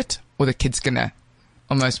to love it or the kid's going to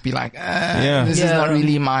almost be like, this is not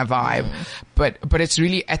really my vibe. But it's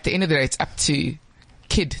really, at the end of the day, it's up to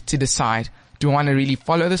kid to decide, do I want to really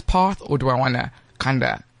follow this path or do I want to kind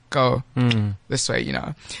of go this way,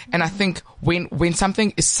 And I think when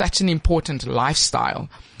something is such an important lifestyle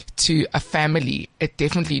to a family, it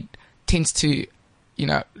definitely tends to,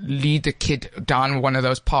 lead the kid down one of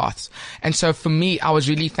those paths. And so for me, I was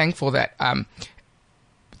really thankful that,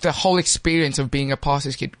 the whole experience of being a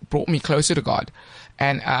pastor's kid brought me closer to God.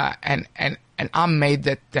 And I made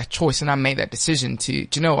that choice and I made that decision to,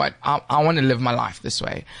 do you know what? I want to live my life this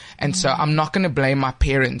way. And so I'm not going to blame my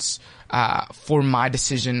parents, for my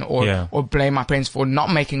decision or blame my parents for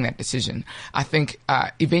not making that decision. I think,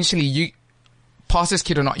 eventually pastor's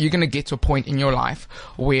kid or not, you're going to get to a point in your life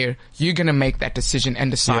where you're going to make that decision and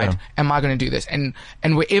decide, am I going to do this? And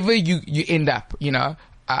wherever you end up,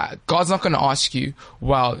 God's not going to ask you,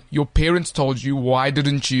 well, your parents told you, why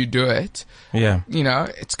didn't you do it? Yeah.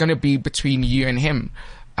 It's going to be between you and him.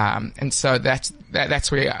 And so that's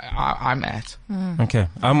where I'm at. Okay.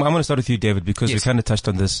 I'm going to start with you, David, because we kind of touched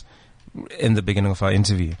on this in the beginning of our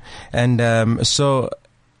interview. And, so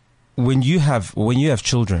when you have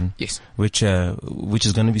children, which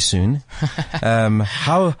is going to be soon,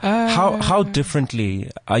 how differently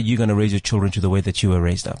are you going to raise your children to the way that you were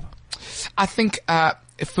raised up? I think,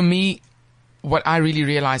 for me, what I really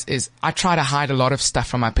realized is I try to hide a lot of stuff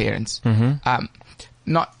from my parents.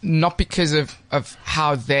 Not because of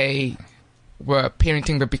how they were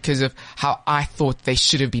parenting, but because of how I thought they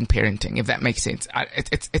should have been parenting, if that makes sense.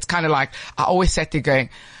 It's kind of like I always sat there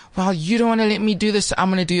going, well, you don't want to let me do this, so I'm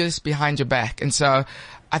going to do this behind your back. And so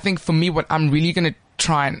I think for me, what I'm really going to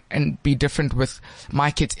try and be different with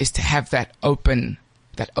my kids is to have that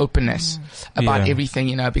openness about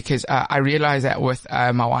everything, because I realize that with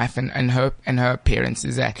my wife and her parents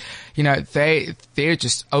is that, they're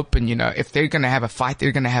just open, if they're going to have a fight,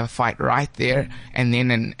 they're going to have a fight right there and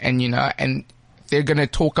then, and they're going to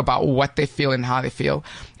talk about what they feel and how they feel.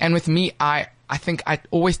 And with me, I I think I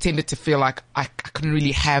always tended to feel like I couldn't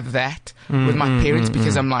really have that with my parents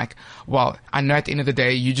because I'm like, well, I know at the end of the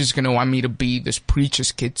day, you're just going to want me to be this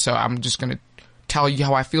preacher's kid. So I'm just going to tell you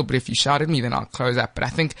how I feel. But if you shout at me, then I'll close up. But I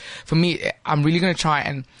think for me, I'm really going to try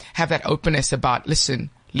and have that openness about, listen,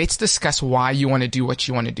 let's discuss why you want to do what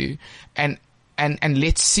you want to do. And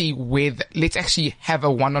let's see let's actually have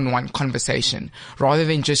a one-on-one conversation rather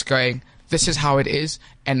than just going, this is how it is,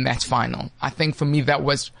 and that's final. I think for me, that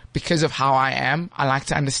was because of how I am. I like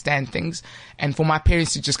to understand things. And for my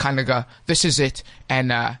parents to just kind of go, this is it, and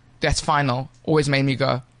that's final, always made me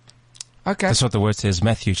go, okay. That's what the word says,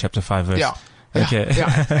 Matthew chapter 5 verse. Yeah. Okay.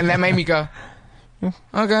 Yeah. And that made me go,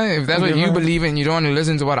 okay, if that's what you believe in, you don't want to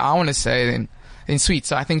listen to what I want to say, then sweet.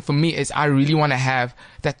 So I think for me, I really want to have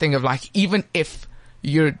that thing of like, even if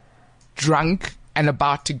you're drunk and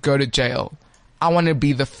about to go to jail, I want to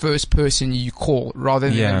be the first person you call rather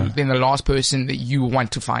than the last person that you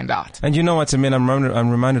want to find out. And you know what I mean? I'm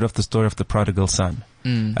reminded of the story of the prodigal son.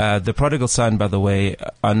 The prodigal son, by the way,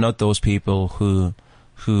 are not those people who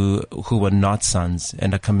were not sons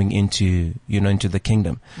and are coming into the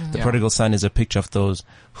kingdom. The prodigal son is a picture of those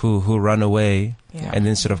who run away and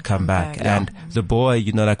then sort of come back. And the boy,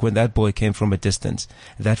 like when that boy came from a distance,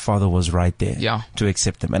 that father was right there to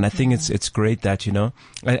accept them. And I think it's great that,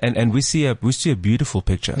 and we see a beautiful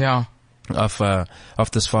picture.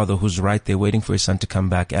 Of this father who's right there waiting for his son to come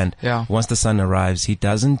back. And once the son arrives, he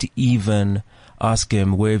doesn't even ask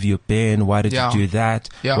him, where have you been? Why did you do that?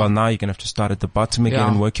 Well, now you're going to have to start at the bottom again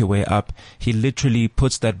and work your way up. He literally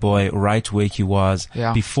puts that boy right where he was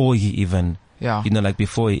before he even,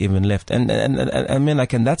 before he even left. And I mean,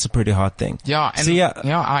 and that's a pretty hard thing. How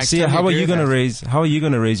are you going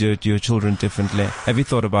to raise your children differently? Have you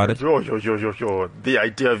thought about it? The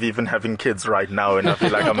idea of even having kids right now, and I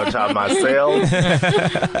feel like I'm a child myself.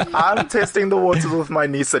 I'm testing the waters with my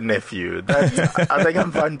niece and nephew. I think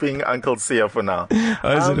I'm fine being Uncle Sia for now.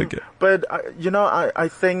 Is it okay? But, I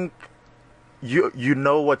think you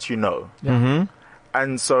know what you know. Mm-hmm.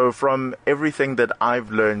 And so from everything that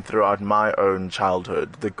I've learned throughout my own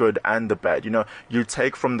childhood, the good and the bad, you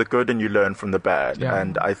take from the good and you learn from the bad. Yeah.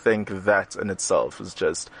 And I think that in itself is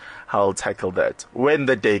just how I'll tackle that when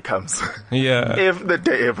the day comes. Yeah. If the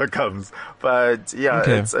day ever comes. But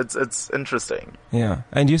it's interesting. Yeah.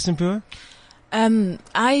 And you, Simphiwe?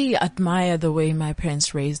 I admire the way my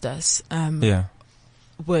parents raised us.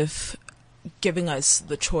 With giving us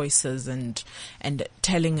the choices and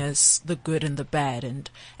telling us the good and the bad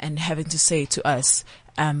and having to say to us,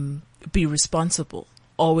 be responsible,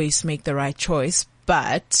 always make the right choice,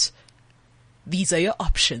 but these are your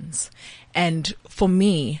options. And for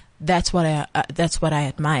me, that's what I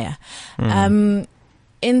admire.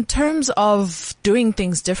 In terms of doing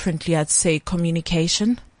things differently, I'd say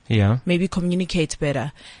communication. Yeah. Maybe communicate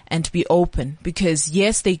better and be open, because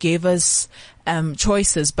yes, they gave us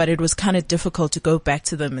choices, but it was kind of difficult to go back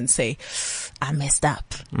to them and say, I messed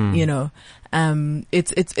up.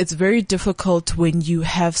 It's very difficult when you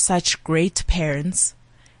have such great parents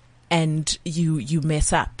and you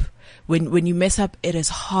mess up. When you mess up, it is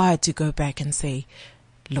hard to go back and say,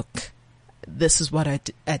 look, this is what I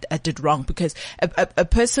did wrong, because a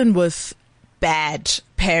person with bad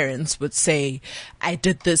parents would say, I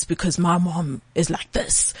did this because my mom is like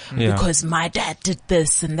this, because my dad did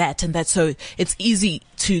this and that and that. So it's easy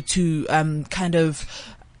to kind of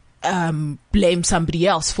blame somebody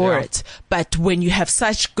else for it. But when you have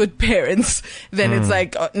such good parents, then it's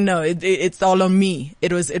like, oh, no, it's all on me.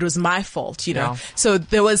 It was my fault, So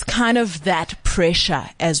there was kind of that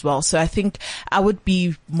pressure as well. So I think I would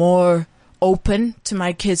be more open to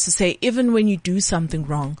my kids to say, even when you do something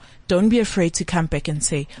wrong, don't be afraid to come back and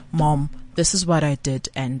say, Mom, this is what I did,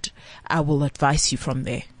 and I will advise you from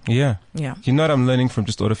there. Yeah. You know what I'm learning from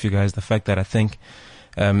just all of you guys? The fact that I think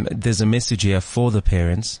there's a message here for the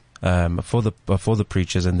parents, for the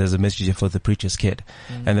preachers, and there's a message here for the preacher's kid.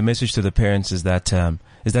 And the message to the parents is that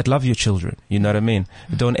love your children. You know what I mean?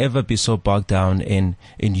 Don't ever be so bogged down in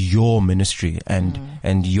your ministry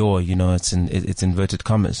and your, it's inverted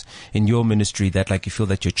commas, in your ministry that like you feel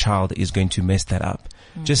that your child is going to mess that up.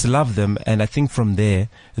 Just love them. And I think from there,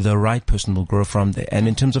 the right person will grow from there. And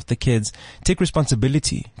in terms of the kids, take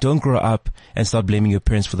responsibility. Don't grow up and start blaming your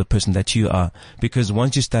parents for the person that you are, because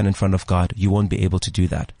once you stand in front of God, you won't be able to do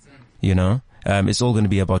that. It's all going to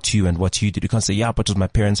be about you and what you did. You can't say, but it was my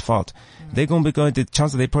parents' fault. They're going to be the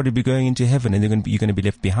chance that they probably be going into heaven and you're going to be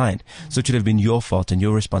left behind. So it should have been your fault and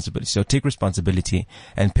your responsibility. So take responsibility,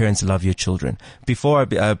 and parents, love your children. Before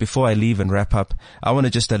I leave and wrap up, I want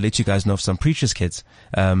to just let you guys know of some preachers' kids,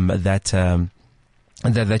 that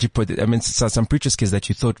you put, some preachers' kids that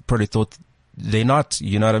you probably thought they're not,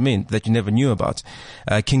 you know what I mean, that you never knew about.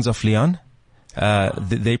 Kings of Leon,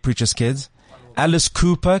 they Preacher's Kids. Alice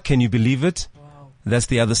Cooper, can you believe it? That's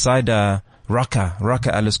the other side, Rocker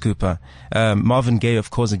Alice Cooper. Marvin Gaye, of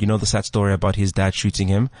course, and you know the sad story about his dad shooting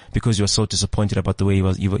him because he was so disappointed about the way he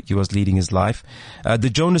was leading his life. The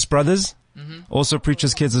Jonas Brothers, also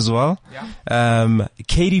Preacher's Kids as well. Yeah.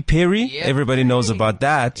 Katy Perry, everybody knows about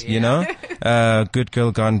that, you know. Good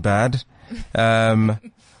Girl Gone Bad.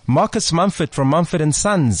 Marcus Mumford from Mumford and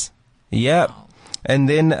Sons. Yeah. And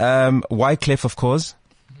then, Wyclef, of course.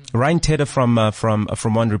 Ryan Tedder from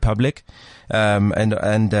One Republic. And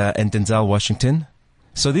Denzel Washington.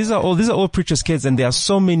 So these are all Preacher's Kids, and there are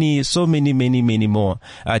so many more.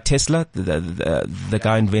 Tesla, the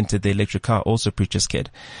guy invented the electric car, also Preacher's Kid.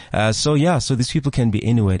 So these people can be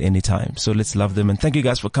anywhere at any time. So let's love them, and thank you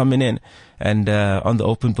guys for coming in. And on the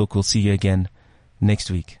Open Book, we'll see you again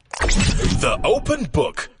next week. The Open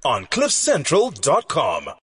Book on CliffCentral.com.